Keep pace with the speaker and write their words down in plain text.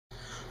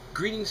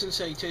Greetings and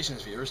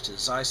salutations, viewers, to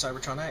Zai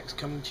Cybertron X,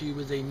 coming to you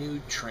with a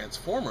new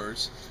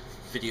Transformers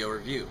video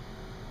review.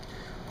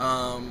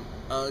 A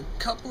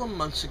couple of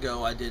months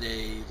ago, I did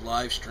a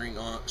live stream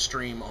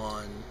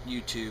on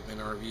YouTube, and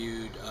I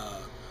reviewed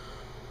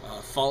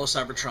Fall of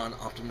Cybertron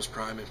Optimus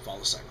Prime and Fall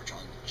of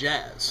Cybertron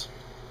Jazz.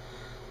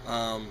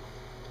 And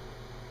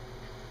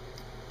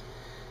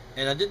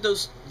I did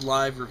those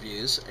live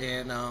reviews,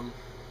 and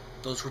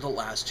those were the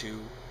last two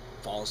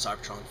Fall of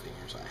Cybertron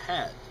figures I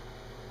had.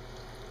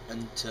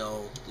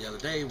 Until the other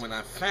day when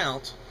I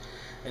found,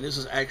 and this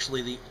is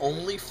actually the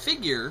only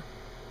figure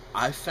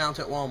I found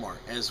at Walmart.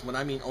 As when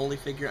I mean only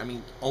figure, I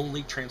mean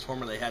only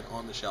Transformer they had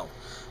on the shelf.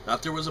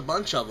 Not there was a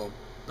bunch of them,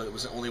 but it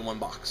was only one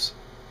box.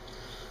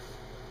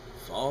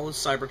 Fall of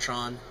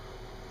Cybertron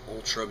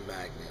Ultra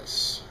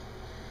Magnus.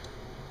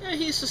 Yeah,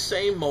 he's the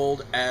same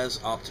mold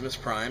as Optimus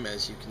Prime,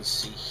 as you can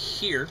see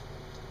here.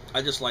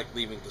 I just like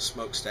leaving the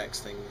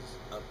smokestacks thing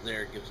up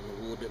there. It gives him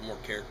a little bit more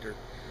character.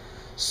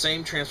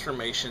 Same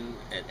transformation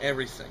and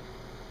everything.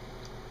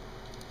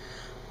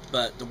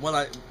 But what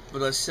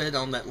I said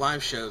on that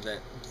live show, that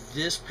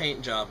this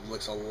paint job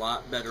looks a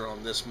lot better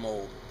on this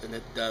mold than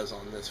it does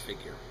on this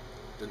figure,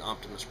 than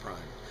Optimus Prime.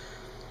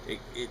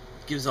 It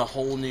gives a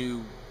whole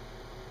new...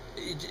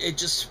 It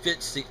just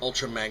fits the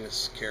Ultra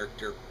Magnus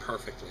character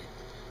perfectly,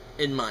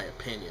 in my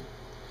opinion.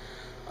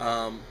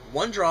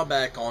 One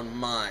drawback on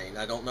mine,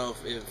 I don't know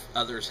if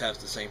others have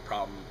the same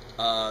problem.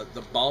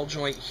 The ball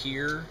joint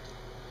here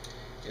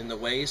in the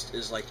waist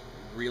is like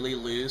really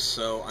loose,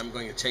 so I'm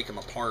going to take them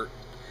apart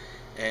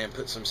and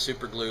put some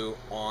super glue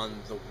on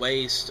the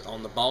waist,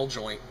 on the ball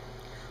joint,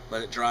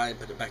 let it dry and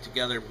put it back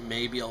together.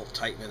 Maybe I'll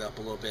tighten it up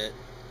a little bit,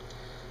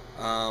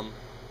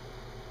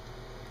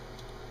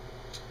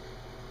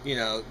 you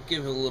know,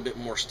 give it a little bit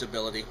more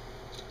stability.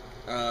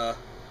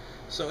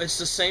 So it's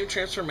the same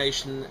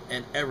transformation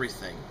and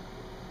everything.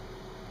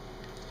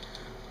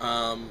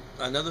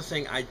 Another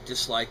thing I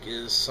dislike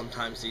is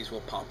sometimes these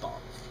will pop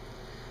off.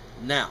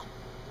 Now,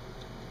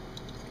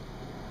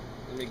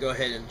 let me go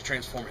ahead and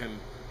transform him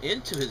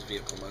into his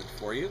vehicle mode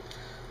for you,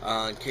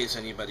 in case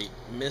anybody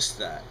missed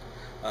that.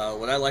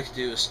 What I like to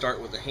do is start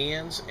with the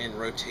hands and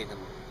rotate them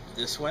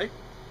this way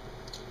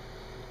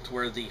to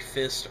where the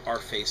fists are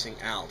facing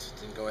out.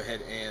 Then go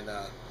ahead and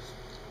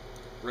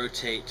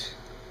rotate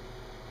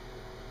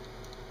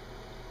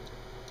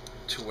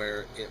to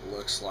where it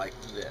looks like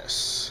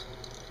this.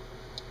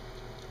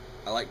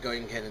 I like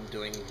going ahead and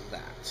doing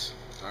that.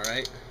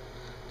 Alright,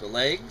 the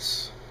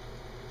legs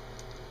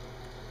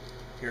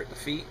here at the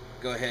feet,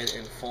 go ahead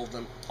and fold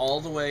them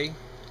all the way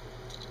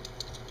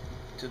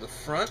to the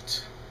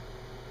front,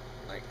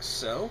 like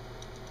so,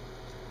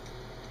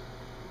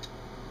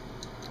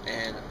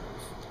 and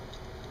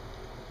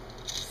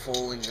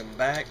folding them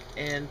back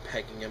and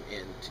pegging them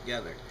in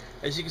together.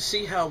 As you can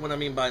see how, what I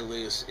mean by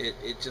loose, it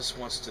just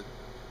wants to,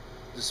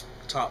 this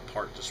top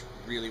part just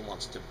really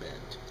wants to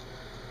bend.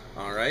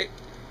 Alright,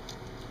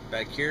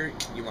 back here,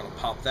 you want to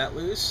pop that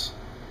loose,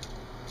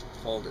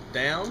 fold it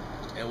down,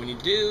 and when you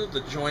do, the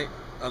joint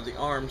of the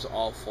arms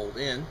all fold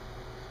in.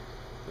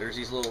 There's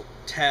these little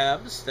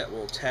tabs that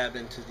will tab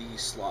into these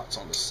slots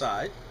on the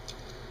side.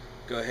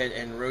 Go ahead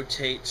and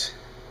rotate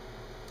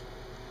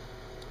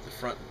the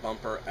front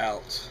bumper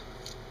out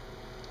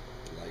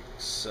like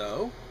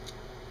so,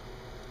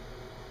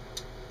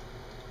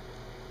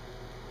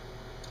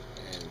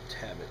 and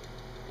tab it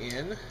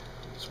in.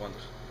 This one's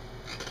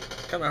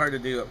kind of hard to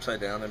do upside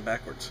down and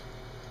backwards.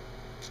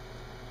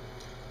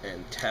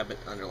 And tab it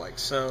under like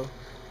so,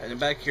 and then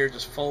back here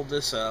just fold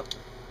this up,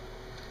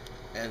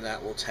 and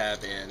that will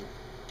tab in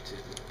to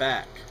the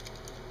back.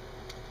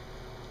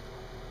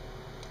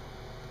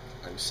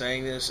 I'm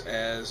saying this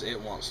as it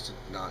wants to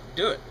not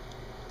do it.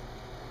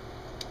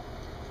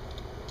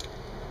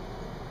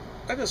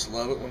 I just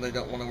love it when they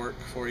don't want to work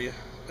for you.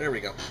 There we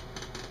go.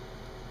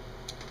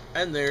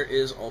 And there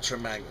is Ultra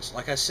Magnus.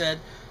 Like I said,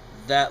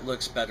 that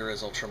looks better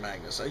as Ultra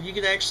Magnus. You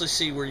can actually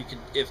see where you could,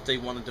 if they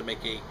wanted to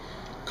make a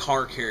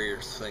car carrier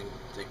thing,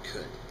 they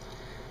could.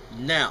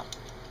 Now,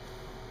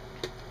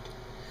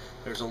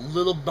 there's a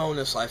little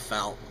bonus I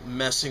found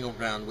messing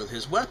around with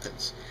his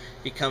weapons.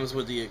 He comes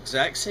with the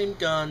exact same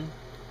gun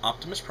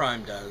Optimus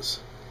Prime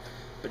does,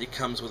 but he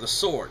comes with a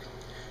sword.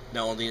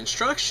 Now on the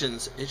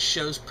instructions, it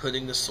shows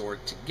putting the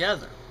sword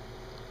together.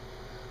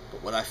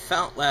 But what I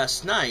found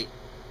last night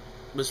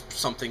was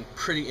something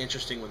pretty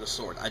interesting with the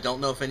sword. I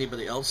don't know if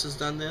anybody else has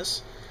done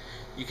this.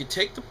 You can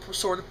take the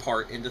sword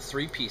apart into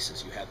three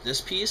pieces. You have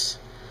this piece,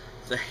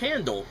 the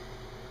handle,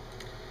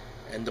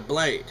 and the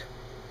blade.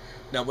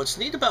 Now what's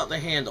neat about the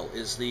handle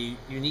is the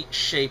unique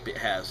shape it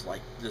has, like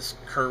this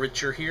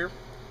curvature here.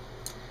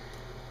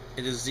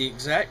 It is the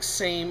exact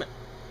same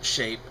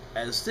shape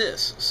as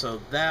this,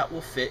 so that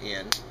will fit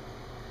in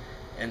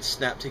and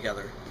snap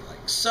together like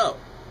so.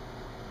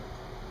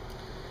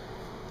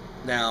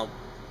 Now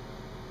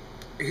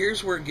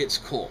here's where it gets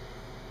cool.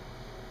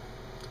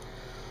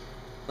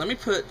 Let me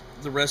put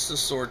the rest of the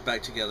sword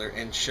back together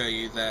and show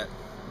you that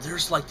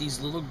there's like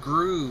these little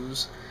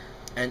grooves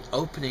and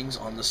openings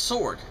on the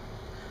sword.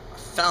 I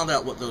found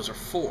out what those are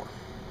for.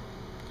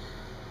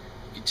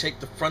 You take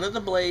the front of the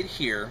blade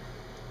here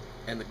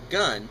and the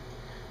gun,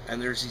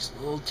 and there's these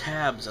little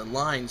tabs and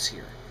lines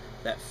here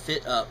that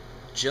fit up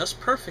just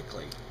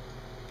perfectly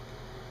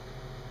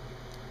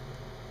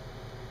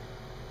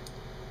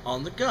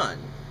on the gun.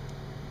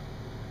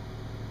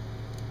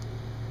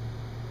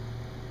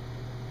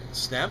 It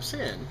snaps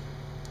in.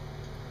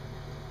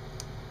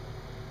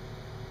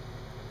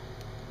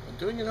 I'm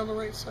doing it on the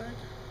right side?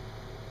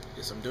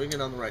 Yes, I'm doing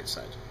it on the right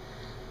side.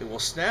 It will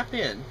snap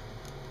in.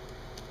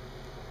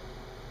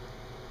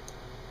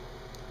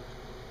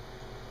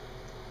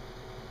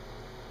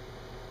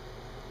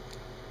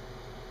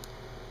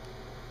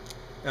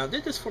 Now, it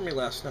did this for me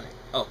last night.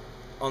 Oh,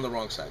 on the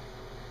wrong side.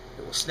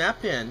 It will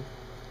snap in.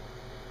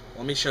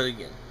 Let me show you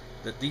again.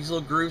 That these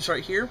little grooves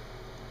right here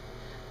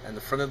and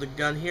the front of the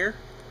gun here,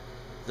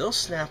 they'll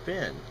snap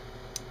in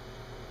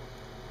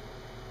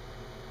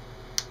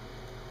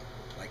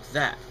like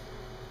that.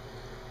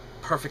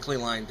 Perfectly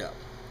lined up.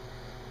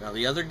 Now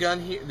the other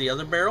gun here, the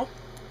other barrel,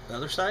 the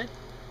other side,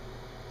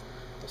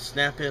 will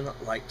snap in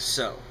like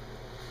so.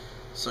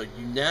 So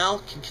you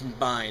now can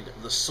combine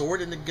the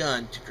sword and the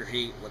gun to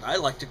create what I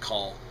like to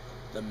call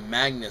the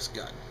Magnus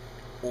gun,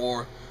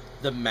 or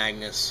the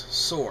Magnus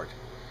sword,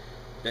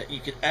 that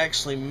you can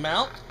actually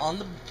mount on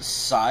the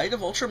side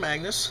of Ultra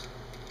Magnus,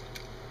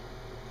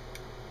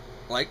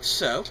 like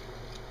so,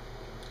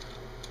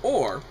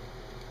 or,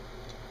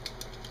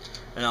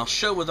 and I'll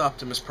show with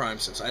Optimus Prime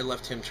since I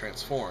left him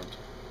transformed.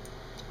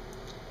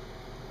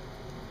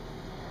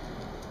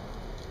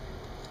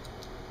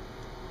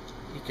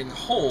 You can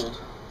hold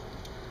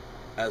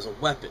as a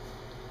weapon,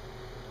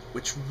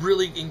 which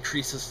really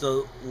increases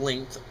the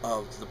length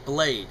of the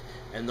blade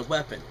and the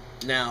weapon.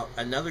 Now,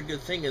 another good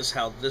thing is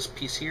how this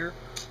piece here,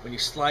 when you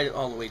slide it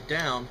all the way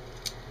down,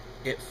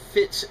 it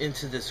fits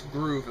into this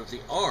groove of the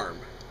arm,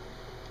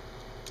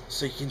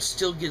 so you can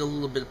still get a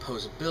little bit of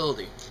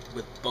posability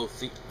with both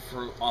the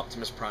for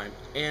Optimus Prime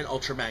and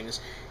Ultra Magnus,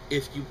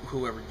 if you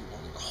whoever you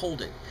wanted to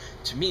hold it.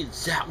 To me,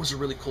 that was a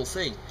really cool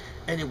thing,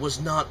 and it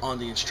was not on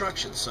the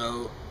instructions,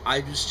 so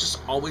I was just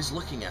always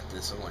looking at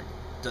this and like,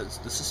 does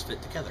this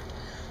fit together?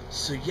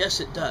 So yes,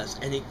 it does,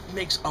 and it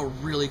makes a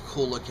really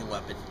cool looking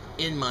weapon,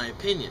 in my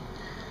opinion.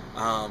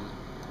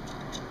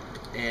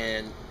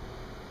 And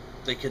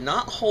they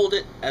cannot hold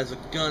it as a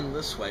gun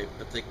this way,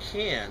 but they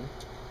can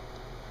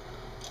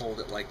hold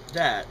it like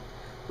that,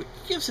 which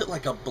gives it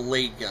like a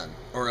blade gun,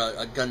 or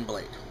a gun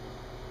blade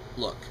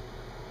look,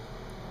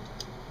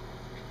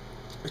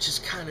 which is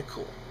kind of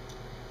cool.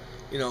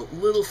 You know,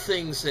 little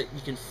things that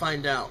you can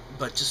find out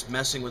but just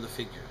messing with a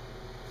figure.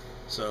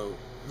 So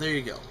there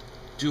you go.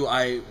 Do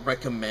I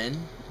recommend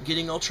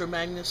getting Ultra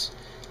Magnus?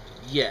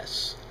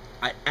 Yes.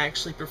 I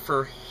actually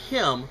prefer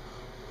him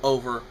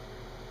over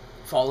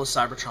Fall of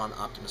Cybertron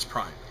Optimus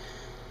Prime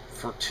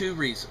for two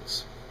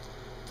reasons.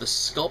 The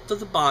sculpt of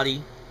the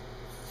body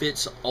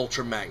fits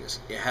Ultra Magnus.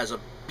 It has a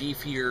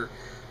beefier,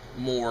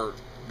 more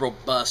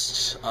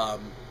robust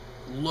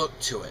look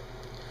to it.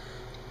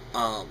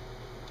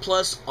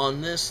 Plus,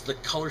 on this, the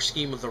color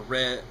scheme of the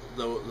red,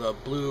 the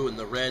blue and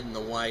the red and the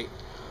white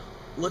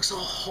looks a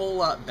whole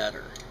lot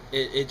better.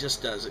 It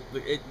just does.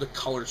 The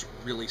colors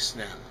really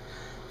snap.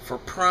 For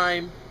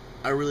Prime,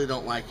 I really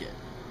don't like it.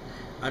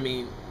 I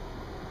mean,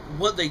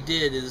 what they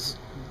did is,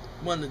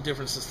 one of the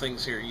differences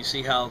things here, you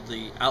see how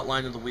the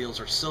outline of the wheels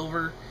are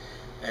silver,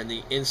 and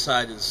the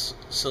inside is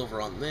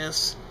silver on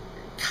this.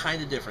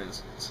 Kind of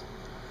different.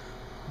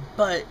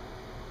 But,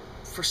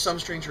 for some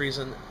strange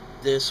reason,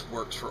 this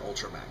works for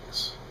Ultra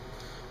Magnus.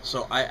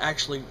 So I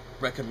actually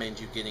recommend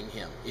you getting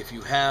him. If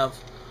you have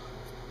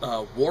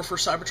War for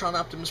Cybertron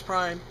Optimus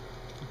Prime,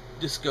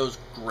 this goes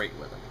great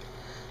with him.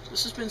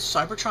 This has been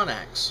Cybertron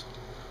X.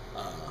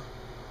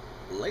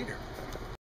 Later.